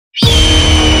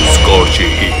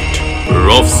scorching heat,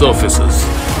 rough surfaces,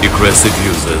 aggressive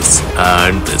uses,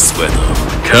 and this weather.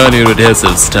 Can your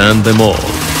adhesives stand them all?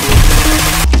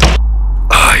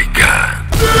 I can.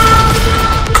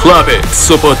 KLAPiT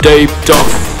Super Tape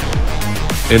Tough.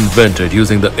 Invented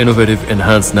using the innovative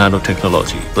Enhanced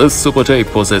Nano-Technology, this super tape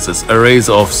possesses arrays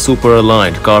of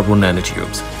super-aligned carbon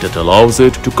nanotubes that allows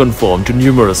it to conform to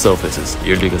numerous surfaces,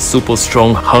 yielding a super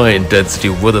strong,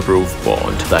 high-intensity weatherproof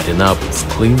bond that enables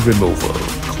clean removal.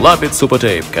 KLAPiT Super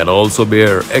Tape can also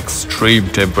bear extreme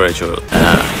temperature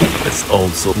and is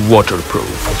also waterproof.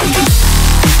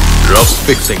 Rough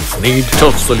fixings need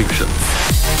tough solutions.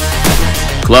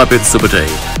 KLAPiT Super Tape,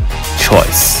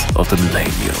 choice of the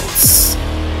millennials.